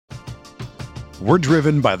We're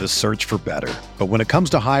driven by the search for better. But when it comes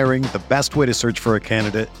to hiring, the best way to search for a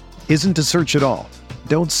candidate isn't to search at all.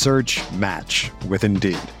 Don't search, match with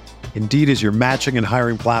Indeed. Indeed is your matching and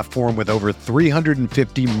hiring platform with over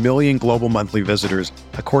 350 million global monthly visitors,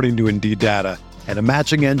 according to Indeed data, and a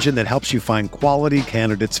matching engine that helps you find quality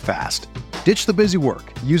candidates fast. Ditch the busy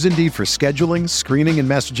work. Use Indeed for scheduling, screening, and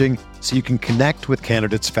messaging so you can connect with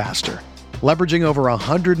candidates faster. Leveraging over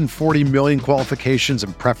 140 million qualifications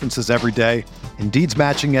and preferences every day, Indeed's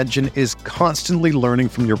matching engine is constantly learning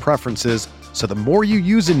from your preferences, so the more you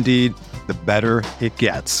use Indeed, the better it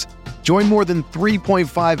gets. Join more than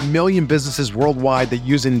 3.5 million businesses worldwide that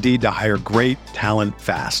use Indeed to hire great talent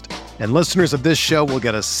fast. And listeners of this show will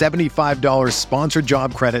get a $75 sponsored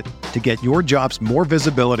job credit to get your jobs more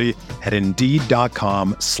visibility at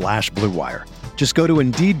Indeed.com/Blue Wire. Just go to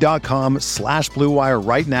Indeed.com/Blue Wire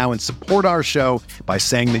right now and support our show by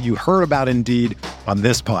saying that you heard about Indeed on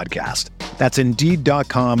this podcast. That's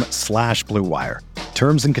Indeed.com/Blue Wire.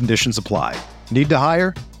 Terms and conditions apply. Need to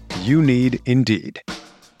hire? You need Indeed.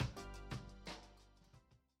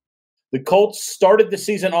 The Colts started the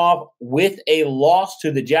season off with a loss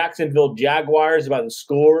to the Jacksonville Jaguars by the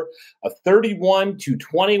score of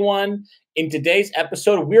 31-21. In today's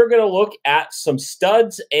episode, we're going to look at some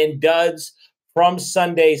studs and duds from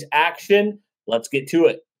Sunday's action. Let's get to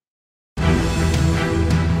it.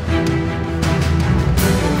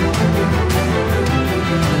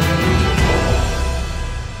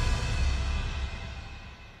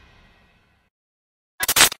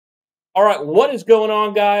 All right, what is going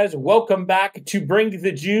on, guys? Welcome back to Bring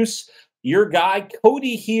the Juice. Your guy,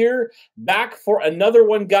 Cody here, back for another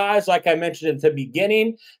one, guys. Like I mentioned at the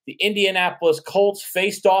beginning, the Indianapolis Colts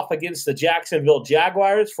faced off against the Jacksonville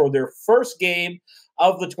Jaguars for their first game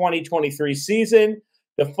of the 2023 season.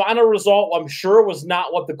 The final result, I'm sure, was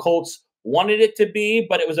not what the Colts wanted it to be,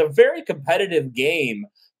 but it was a very competitive game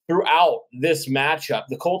throughout this matchup.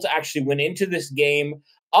 The Colts actually went into this game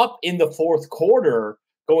up in the fourth quarter.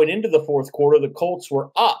 Going into the fourth quarter, the Colts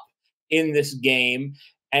were up in this game,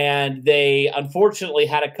 and they unfortunately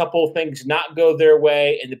had a couple of things not go their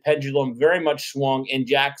way, and the pendulum very much swung in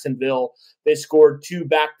Jacksonville. They scored 2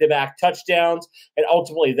 back-to-back touchdowns, and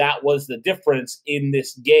ultimately that was the difference in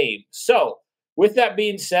this game. So, with that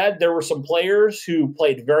being said, there were some players who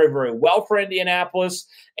played very, very well for Indianapolis,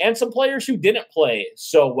 and some players who didn't play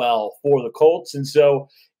so well for the Colts. And so,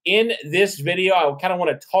 in this video, I kind of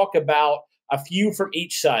want to talk about a few from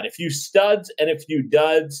each side, a few studs and a few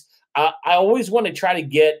duds. I always want to try to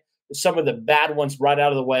get some of the bad ones right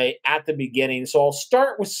out of the way at the beginning. So I'll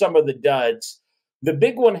start with some of the duds. The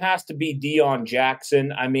big one has to be Deion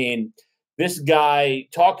Jackson. I mean, this guy,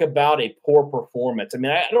 talk about a poor performance. I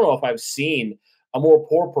mean, I don't know if I've seen a more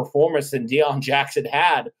poor performance than Deion Jackson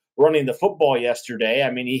had running the football yesterday.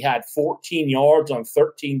 I mean, he had 14 yards on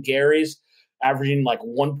 13 carries, averaging like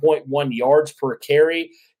 1.1 yards per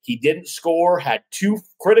carry. He didn't score, had 2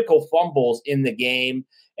 critical fumbles in the game,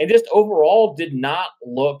 and just overall did not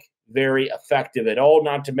look very effective at all,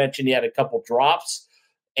 not to mention he had a couple drops,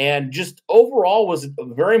 and just overall was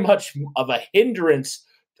very much of a hindrance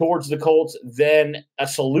towards the Colts than a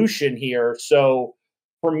solution here. So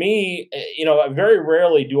for me, very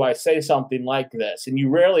rarely do I say something like this, and you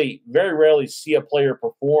very rarely see a player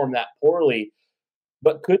perform that poorly.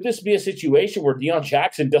 But could this be a situation where Deion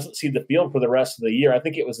Jackson doesn't see the field for the rest of the year? I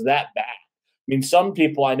think it was that bad. I mean, some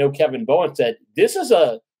people, I know Kevin Bowen said, this is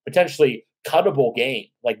a potentially cuttable game.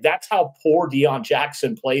 Like, that's how poor Deion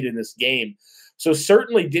Jackson played in this game. So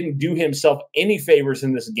certainly didn't do himself any favors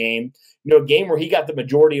in this game. A game where he got the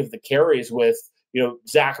majority of the carries with,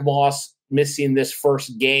 Zach Moss missing this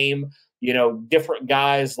first game. Different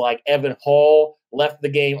guys like Evan Hall left the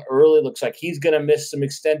game early. Looks like he's going to miss some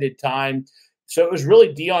extended time. So it was really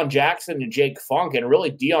Deion Jackson and Jake Funk, and really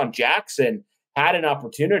Deion Jackson had an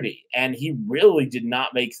opportunity, and he really did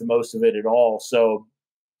not make the most of it at all. So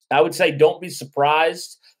I would say don't be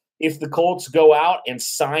surprised if the Colts go out and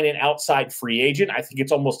sign an outside free agent. I think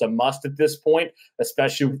it's almost a must at this point,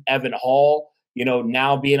 especially with Evan Hall,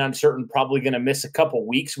 now being uncertain, probably going to miss a couple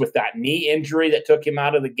weeks with that knee injury that took him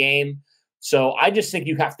out of the game. So I just think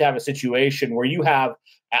you have to have a situation where you have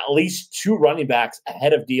at least 2 running backs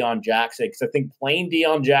ahead of Deion Jackson, because I think playing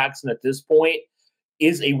Deion Jackson at this point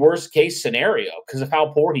is a worst-case scenario because of how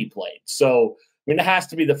poor he played. So, it has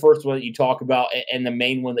to be the first one that you talk about, and the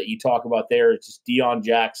main one that you talk about there is just Deion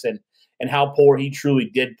Jackson and how poor he truly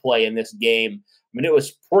did play in this game. It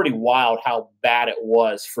was pretty wild how bad it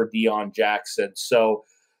was for Deion Jackson. So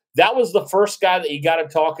that was the first guy that you got to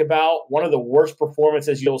talk about. One of the worst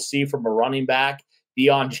performances you'll see from a running back,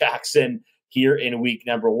 Deion Jackson, here in week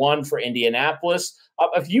number 1 for Indianapolis.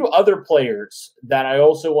 A few other players that I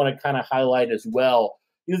also want to kind of highlight as well.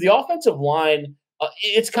 The offensive line,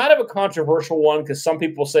 it's kind of a controversial one because some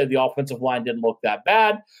people say the offensive line didn't look that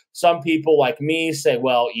bad. Some people like me say,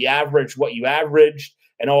 well, you averaged what you averaged,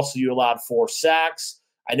 and also you allowed 4 sacks.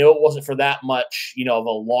 I know it wasn't for that much, of a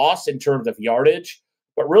loss in terms of yardage,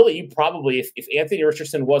 but really you probably, if Anthony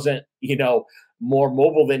Richardson wasn't, more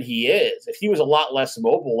mobile than he is, if he was a lot less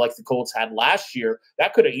mobile like the Colts had last year,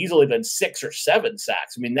 that could have easily been 6 or 7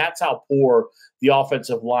 sacks. I mean, that's how poor the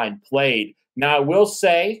offensive line played. Now, I will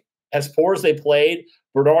say, as poor as they played,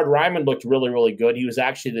 Bernard Ryman looked really, really good. He was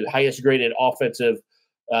actually the highest graded offensive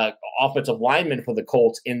lineman for the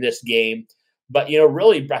Colts in this game. But,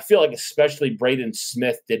 really, I feel like especially Braden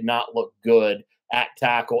Smith did not look good at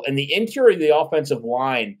tackle. And the interior of the offensive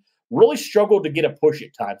line really struggled to get a push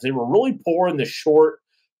at times. They were really poor in the short,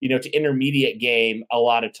 to intermediate game a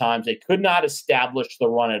lot of times. They could not establish the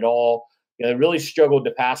run at all. They really struggled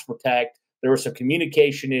to pass protect. There were some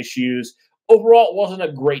communication issues. Overall, it wasn't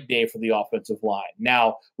a great day for the offensive line.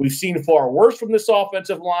 Now, we've seen far worse from this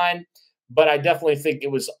offensive line, but I definitely think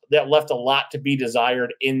that left a lot to be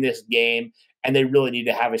desired in this game, and they really need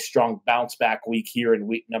to have a strong bounce-back week here in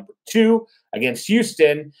week number 2 against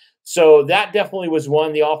Houston. So that definitely was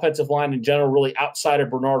one. The offensive line in general, really outside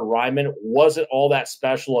of Bernard Ryman, wasn't all that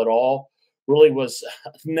special at all. Really was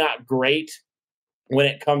not great when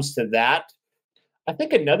it comes to that. I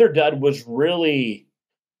think another dud was really...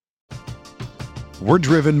 We're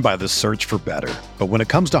driven by the search for better. But when it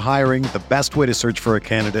comes to hiring, the best way to search for a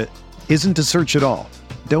candidate isn't to search at all.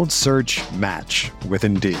 Don't search, match with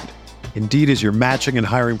Indeed. Indeed is your matching and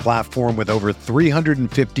hiring platform with over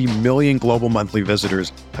 350 million global monthly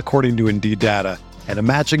visitors, according to Indeed data, and a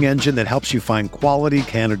matching engine that helps you find quality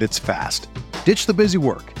candidates fast. Ditch the busy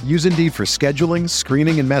work. Use Indeed for scheduling,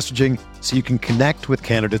 screening, and messaging so you can connect with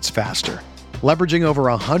candidates faster. Leveraging over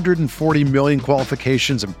 140 million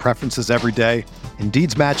qualifications and preferences every day,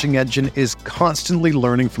 Indeed's matching engine is constantly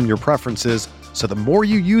learning from your preferences, so the more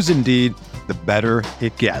you use Indeed, the better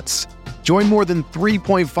it gets. Join more than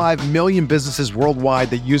 3.5 million businesses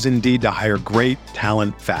worldwide that use Indeed to hire great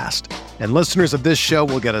talent fast. And listeners of this show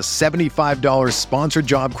will get a $75 sponsored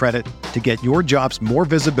job credit to get your jobs more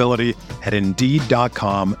visibility at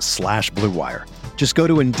Indeed.com/Blue Wire. Just go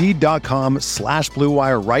to Indeed.com/Blue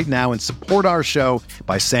Wire right now and support our show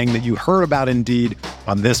by saying that you heard about Indeed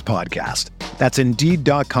on this podcast. That's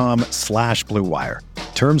Indeed.com/Blue Wire.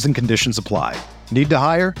 Terms and conditions apply. Need to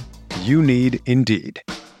hire? You need Indeed.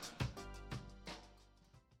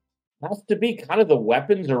 Has to be kind of the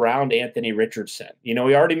weapons around Anthony Richardson. We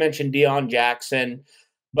already mentioned Deion Jackson,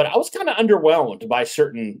 but I was kind of underwhelmed by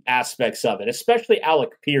certain aspects of it, especially Alec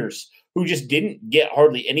Pierce, who just didn't get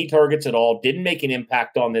hardly any targets at all, didn't make an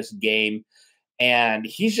impact on this game, and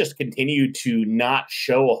he's just continued to not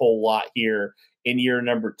show a whole lot here in year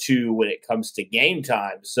number 2 when it comes to game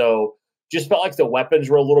time. So just felt like the weapons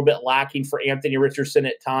were a little bit lacking for Anthony Richardson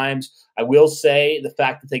at times. I will say the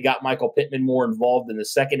fact that they got Michael Pittman more involved in the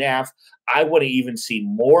second half, I want to even see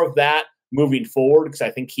more of that moving forward because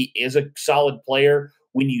I think he is a solid player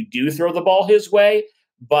when you do throw the ball his way.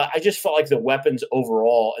 But I just felt like the weapons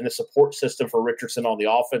overall and the support system for Richardson on the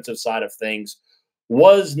offensive side of things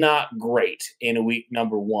was not great in week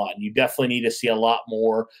number 1. You definitely need to see a lot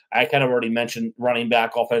more. I kind of already mentioned running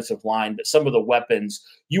back, offensive line, but some of the weapons,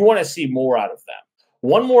 you want to see more out of them.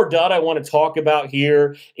 One more dud I want to talk about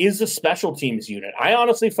here is the special teams unit. I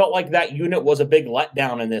honestly felt like that unit was a big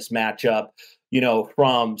letdown in this matchup,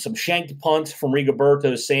 from some shanked punts from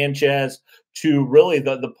Rigoberto Sanchez to really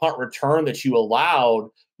the punt return that you allowed.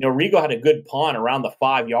 Rigo had a good punt around the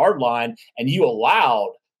 5-yard line, and you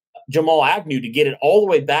allowed Jamal Agnew to get it all the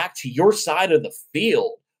way back to your side of the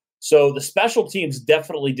field. So the special teams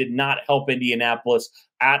definitely did not help Indianapolis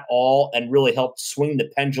at all and really helped swing the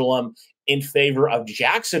pendulum in favor of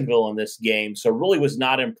Jacksonville in this game. So really was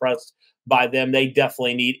not impressed by them. They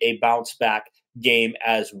definitely need a bounce back game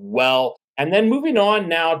as well. And then moving on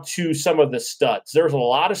now to some of the studs. There's a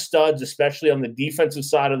lot of studs, especially on the defensive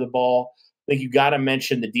side of the ball. I think you got to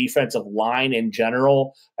mention the defensive line in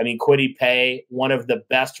general. I mean, Kwity Paye, one of the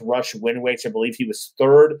best rush win rates. I believe he was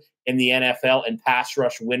 3rd in the NFL in pass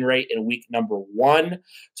rush win rate in week number 1.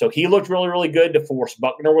 So he looked really, really good. DeForest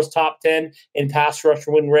Buckner was top 10 in pass rush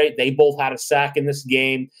win rate. They both had a sack in this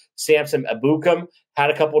game. Samson Ebukam had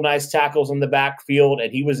a couple nice tackles in the backfield,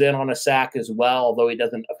 and he was in on a sack as well, although he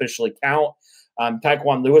doesn't officially count.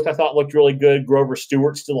 Tyquan Lewis, I thought, looked really good. Grover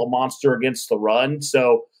Stewart, still a monster against the run.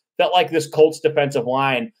 So felt like this Colts defensive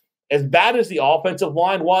line, as bad as the offensive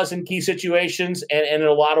line was in key situations and in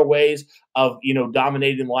a lot of ways of,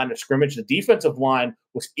 dominating the line of scrimmage, the defensive line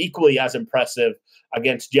was equally as impressive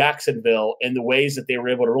against Jacksonville in the ways that they were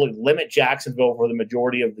able to really limit Jacksonville for the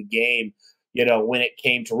majority of the game. When it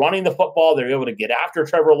came to running the football, they were able to get after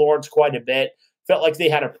Trevor Lawrence quite a bit. Felt like they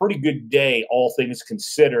had a pretty good day, all things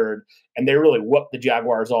considered, and they really whooped the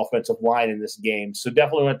Jaguars' offensive line in this game. So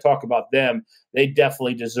definitely want to talk about them. They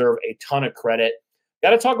definitely deserve a ton of credit. Got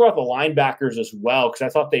to talk about the linebackers as well, because I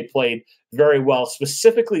thought they played very well,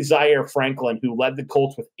 specifically Zaire Franklin, who led the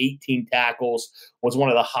Colts with 18 tackles, was one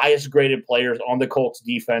of the highest graded players on the Colts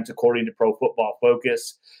defense, according to Pro Football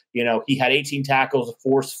Focus. He had 18 tackles, a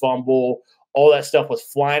forced fumble. All that stuff was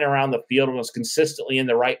flying around the field and was consistently in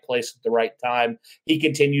the right place at the right time. He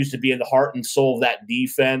continues to be in the heart and soul of that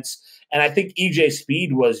defense. And I think E.J.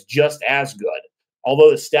 Speed was just as good.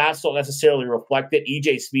 Although the stats don't necessarily reflect it,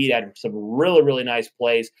 E.J. Speed had some really, really nice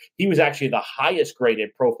plays. He was actually the highest graded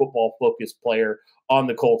Pro Football Focus player on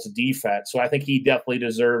the Colts defense. So I think he definitely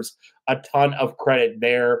deserves a ton of credit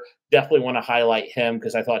there. Definitely want to highlight him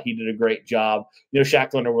because I thought he did a great job.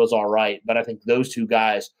 Shaq Leonard was all right, but I think those two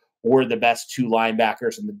guys were the best two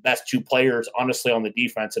linebackers and the best two players, honestly, on the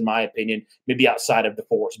defense, in my opinion, maybe outside of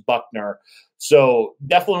DeForest Buckner. So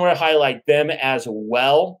definitely want to highlight them as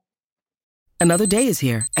well. Another day is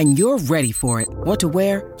here, and you're ready for it. What to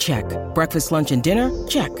wear? Check. Breakfast, lunch, and dinner?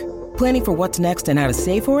 Check. Planning for what's next and how to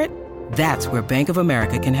save for it? That's where Bank of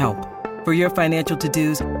America can help. For your financial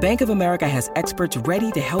to-dos, Bank of America has experts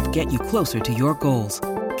ready to help get you closer to your goals.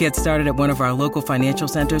 Get started at one of our local financial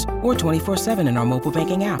centers or 24/7 in our mobile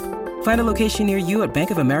banking app. Find a location near you at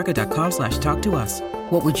bankofamerica.com/talktous.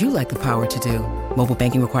 What would you like the power to do? Mobile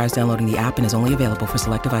banking requires downloading the app and is only available for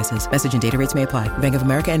select devices. Message and data rates may apply. Bank of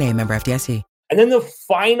America N.A., member FDIC. And then the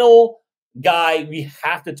final guy we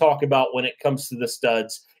have to talk about when it comes to the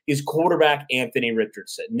studs is quarterback Anthony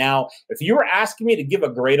Richardson. Now, if you were asking me to give a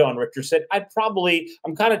grade on Richardson, I'm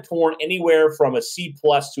kind of torn anywhere from a C+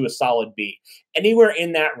 to a solid B. Anywhere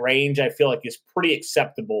in that range, I feel like is pretty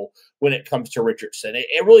acceptable when it comes to Richardson.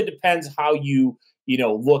 It really depends how you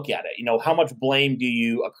look at it. How much blame do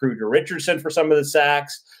you accrue to Richardson for some of the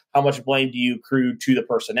sacks? How much blame do you accrue to the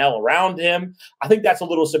personnel around him? I think that's a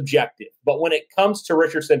little subjective. But when it comes to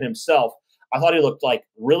Richardson himself, I thought he looked like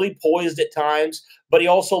really poised at times, but he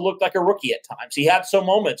also looked like a rookie at times. He had some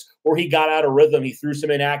moments where he got out of rhythm. He threw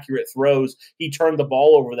some inaccurate throws. He turned the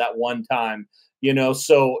ball over that one time.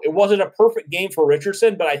 So it wasn't a perfect game for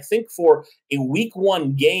Richardson, but I think for a week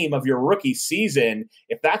one game of your rookie season,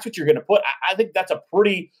 if that's what you're going to put, I think that's a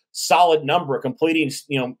pretty solid number, completing,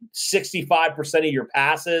 65% of your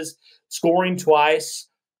passes, scoring twice.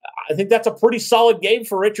 I think that's a pretty solid game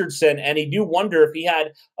for Richardson, and you do wonder if he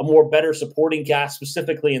had a more better supporting cast,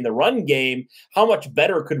 specifically in the run game, how much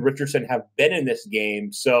better could Richardson have been in this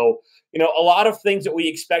game? So, a lot of things that we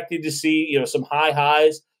expected to see, some high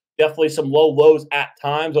highs, definitely some low lows at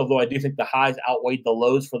times, although I do think the highs outweighed the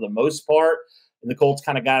lows for the most part. And the Colts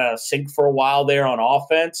kind of got out of sync for a while there on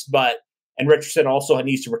offense, and Richardson also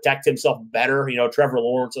needs to protect himself better. Trevor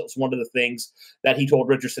Lawrence, was one of the things that he told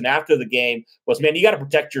Richardson after the game was, man, you got to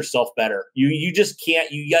protect yourself better. You just can't,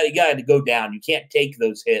 you got to go down. You can't take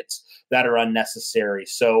those hits that are unnecessary.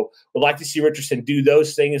 So we'd like to see Richardson do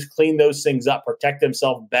those things, clean those things up, protect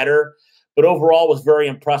himself better. But overall was very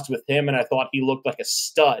impressed with him, and I thought he looked like a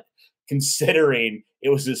stud, considering it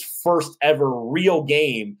was his first ever real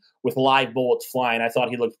game with live bullets flying. I thought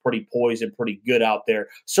he looked pretty poised and pretty good out there.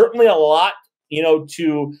 Certainly a lot,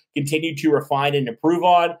 to continue to refine and improve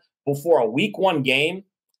on. Before a week one game,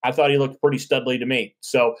 I thought he looked pretty studly to me.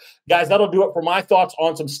 So, guys, that'll do it for my thoughts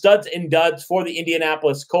on some studs and duds for the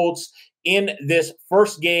Indianapolis Colts in this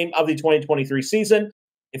first game of the 2023 season.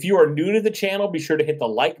 If you are new to the channel, be sure to hit the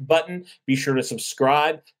like button. Be sure to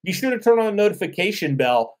subscribe. Be sure to turn on the notification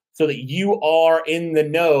bell so that you are in the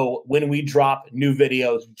know when we drop new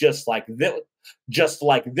videos just like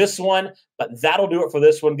this one. But that'll do it for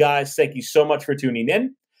this one, guys. Thank you so much for tuning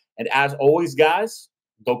in. And as always, guys,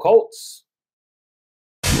 go Colts.